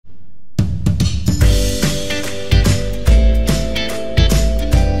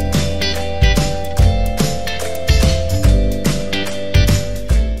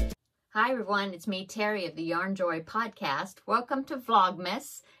everyone. It's me, Terri of the Yarnjoy podcast. Welcome to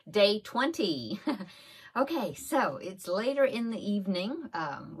Vlogmas, day 20. Okay, so it's later in the evening.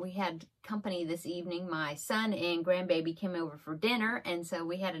 We had company this evening. My son and grandbaby came over for dinner, and so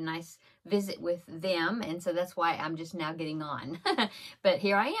we had a nice visit with them, and so that's why I'm just now getting on. But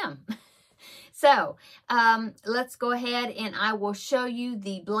here I am. So, let's go ahead and I will show you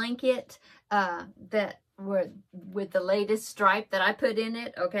the blanket with the latest stripe that I put in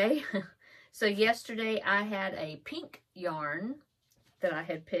it, okay? So yesterday I had a pink yarn that I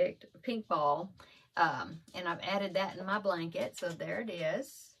had picked, a pink ball, and I've added that in my blanket, so there it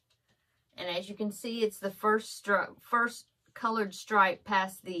is. And as you can see, it's the first colored stripe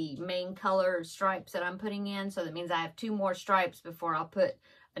past the main color stripes that I'm putting in, so that means I have 2 more stripes before I'll put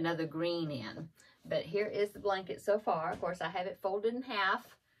another green in. But here is the blanket so far. Of course, I have it folded in half.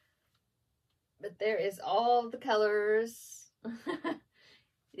 But there is all the colors.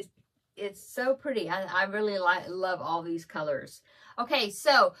 It's so pretty. I really love all these colors. Okay,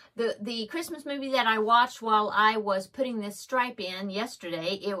 so the Christmas movie that I watched while I was putting this stripe in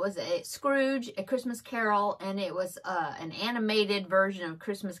yesterday, it was a Scrooge, A Christmas Carol, and it was an animated version of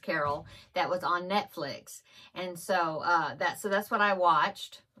Christmas Carol that was on Netflix. And so that's what I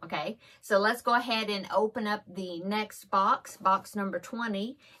watched. Okay, so let's go ahead and open up the next box, box number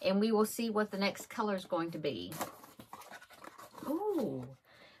 20, and we will see what the next color is going to be. Ooh,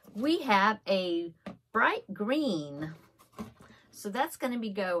 we have a bright green. So that's going to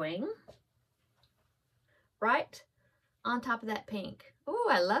be going right on top of that pink. Ooh,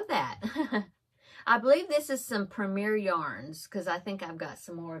 I love that. I believe this is some Premier yarns because I think I've got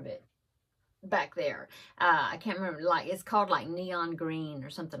some more of it back there. I can't remember, it's called like neon green or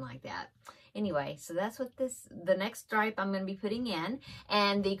something like that. Anyway, so that's what the next stripe I'm going to be putting in.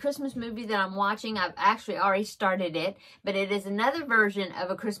 And the Christmas movie that I'm watching, I've actually already started it, but it is another version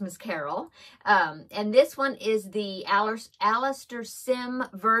of A Christmas Carol. And this one is the Alistair Sim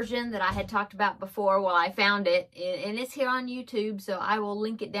version that I had talked about before. Well, I found it, and it's here on YouTube, so I will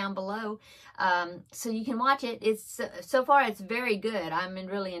link it down below. So you can watch it. So far it's very good. I'm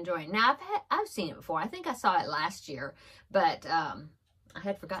really enjoying it. Now I've seen it before. I think I saw it last year, but I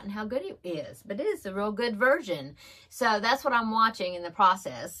had forgotten how good it is, but it is a real good version. So that's what I'm watching in the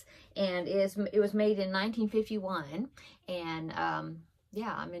process, and it was made in 1951, and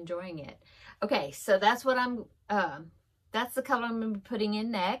yeah, I'm enjoying it. Okay, so that's what that's the color I'm going to be putting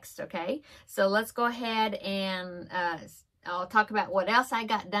in next. Okay, so let's go ahead and I'll talk about what else I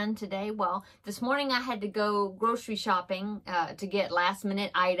got done today. Well, this morning I had to go grocery shopping to get last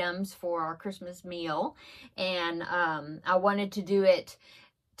minute items for our Christmas meal. And I wanted to do it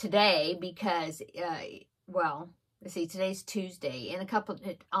today because, well, let's see, today's Tuesday. And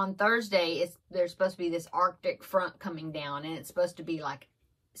on Thursday, there's supposed to be this Arctic front coming down, and it's supposed to be like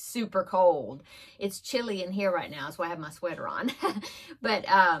super cold. It's chilly in here right now, that's why I have my sweater on. But,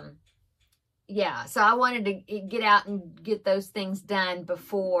 yeah, so I wanted to get out and get those things done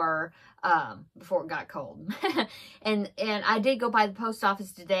before it got cold. and I did go by the post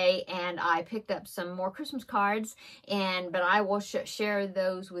office today, and I picked up some more Christmas cards, but I will share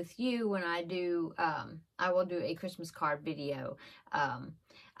those with you when I do. I will do a Christmas card video.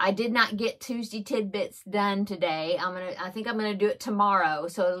 I did not get Tuesday Tidbits done today. I think I'm gonna do it tomorrow,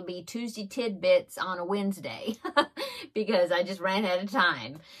 so it'll be Tuesday Tidbits on a Wednesday because I just ran out of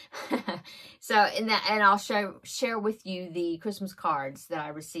time. So and I'll share with you the Christmas cards that I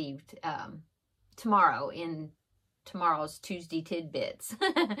received tomorrow in tomorrow's Tuesday Tidbits.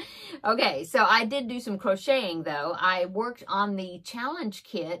 Okay, so I did do some crocheting though. I worked on the challenge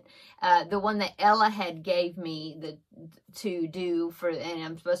kit, the one that Ella had gave me to do and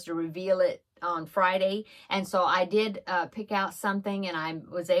I'm supposed to reveal it on Friday. And so I did pick out something, and I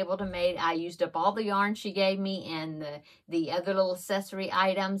was able to I used up all the yarn she gave me and the other little accessory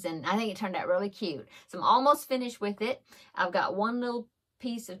items, and I think it turned out really cute. So I'm almost finished with it. I've got one little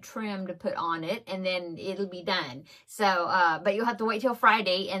piece of trim to put on it, and then it'll be done. So but you'll have to wait till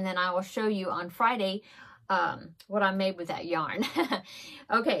Friday, and then I will show you on Friday what I made with that yarn.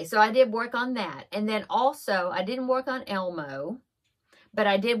 Okay, so I did work on that, and then also I didn't work on Elmo, but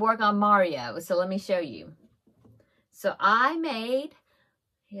I did work on Mario. So let me show you. So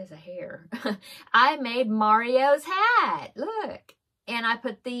he has a hair. I made Mario's hat. Look. And I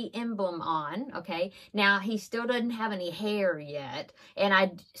put the emblem on, okay? Now, he still doesn't have any hair yet. And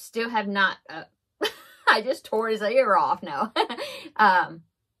I still have not, I just tore his ear off now.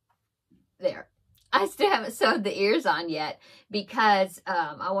 There. I still haven't sewed the ears on yet because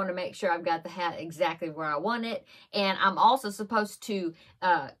I want to make sure I've got the hat exactly where I want it. And I'm also supposed to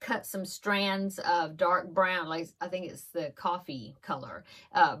cut some strands of dark brown, like I think it's the coffee color,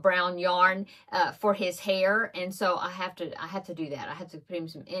 brown yarn for his hair. And so I have to do that. I have to put him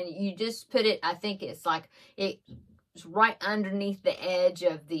some, and you just put it, I think it's like, it's right underneath the edge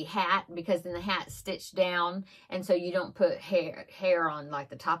of the hat, because then the hat's stitched down, and so you don't put hair on like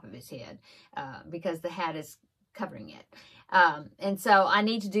the top of his head because the hat is covering it. And so I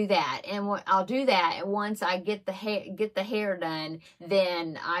need to do that, and I'll do that, and once I get the hair done,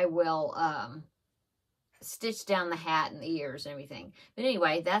 then I will stitch down the hat and the ears and everything. But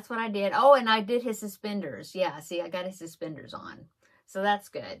anyway, that's what I did. Oh, and I did his suspenders. Yeah, see, I got his suspenders on. So that's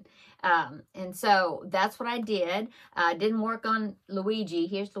good. And so that's what I did. I didn't work on Luigi.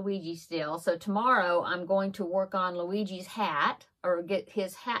 Here's Luigi still. So tomorrow I'm going to work on Luigi's hat, or get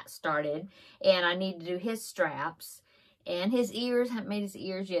his hat started. And I need to do his straps and his ears. Haven't made his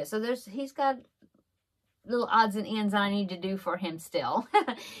ears yet. So he's got little odds and ends I need to do for him still.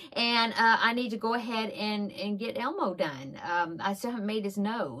 And I need to go ahead and get Elmo done. I still haven't made his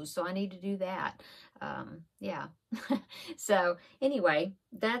nose, so I need to do that. Yeah. So anyway,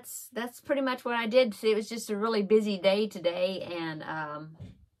 that's pretty much what I did. It was just a really busy day today, and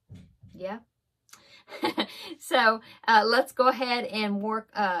yeah. So let's go ahead and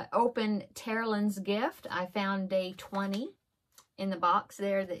open Terrilyn's gift. I found day 20 in the box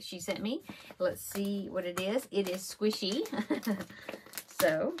there that she sent me. Let's see what it is. It is squishy.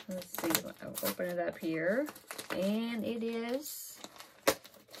 So let's see. I'll open it up here, and it is.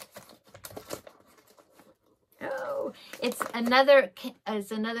 Oh, it's another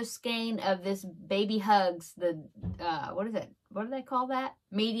skein of this Baby Hugs, the what is it? What do they call that?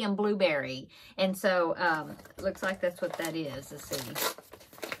 Medium blueberry. And so looks like that's what that is. Let's see.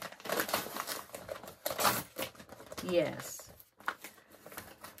 Yes.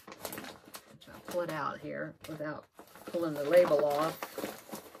 I'll pull it out here without pulling the label off.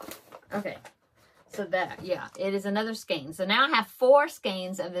 Okay. So that, yeah, it is another skein. So now I have 4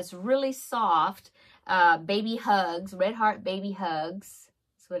 skeins of this really soft Baby Hugs, Red Heart Baby Hugs.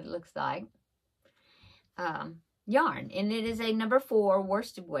 That's what it looks like. Yarn, and it is a number 4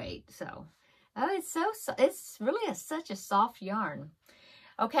 worsted weight. So, oh, it's really such a soft yarn.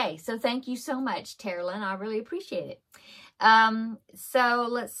 Okay, so thank you so much, Terrilyn. I really appreciate it. So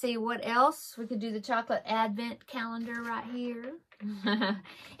let's see what else. We could do the chocolate advent calendar right here.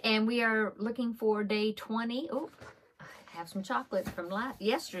 And we are looking for day 20. Oh, I have some chocolates from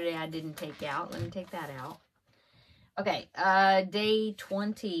yesterday I didn't take out. Let me take that out. Okay, day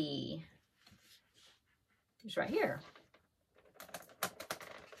 20. It's right here.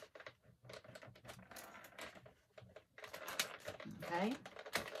 Okay.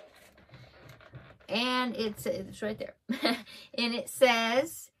 And it's right there. And it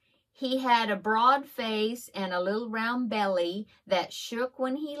says, he had a broad face and a little round belly that shook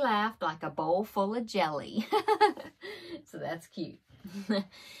when he laughed like a bowl full of jelly. So that's cute.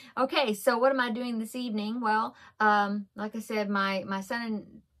 Okay, so what am I doing this evening? Well, like I said, my son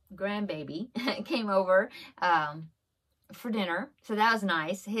and grandbaby came over for dinner, so that was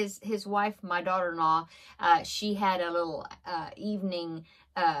nice. His wife, my daughter-in-law, she had a little evening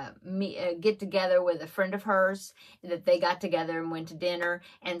get together with a friend of hers, that they got together and went to dinner,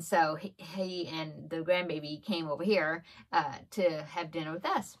 and so he and the grandbaby came over here to have dinner with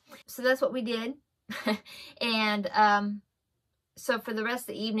us. So that's what we did. And so for the rest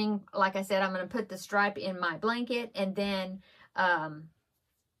of the evening, like I said, I'm going to put the stripe in my blanket, and then I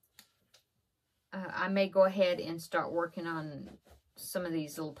may go ahead and start working on some of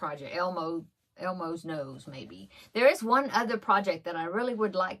these little projects. Elmo's nose, maybe. There is one other project that I really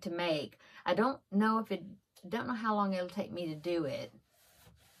would like to make. I don't know how long it'll take me to do it.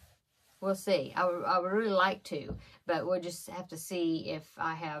 We'll see. I would really like to, but we'll just have to see if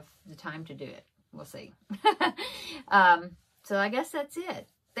I have the time to do it. We'll see. So I guess that's it.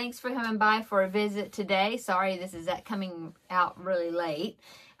 Thanks for coming by for a visit today. Sorry this is coming out really late.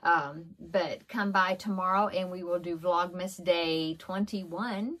 But come by tomorrow and we will do Vlogmas day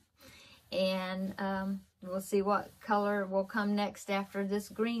 21. And we'll see what color will come next after this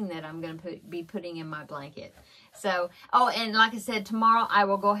green that I'm going to be putting in my blanket. So, oh, and like I said, tomorrow I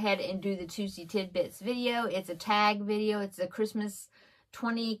will go ahead and do the Tuesday Tidbits video. It's a tag video. It's a Christmas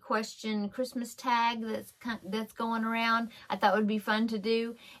 20 question Christmas tag that's going around. I thought it would be fun to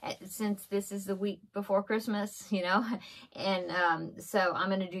do since this is the week before Christmas, you know. And so I'm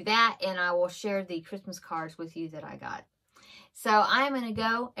going to do that, and I will share the Christmas cards with you that I got. So I'm going to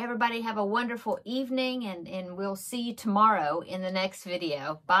go. Everybody have a wonderful evening, and we'll see you tomorrow in the next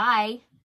video. Bye.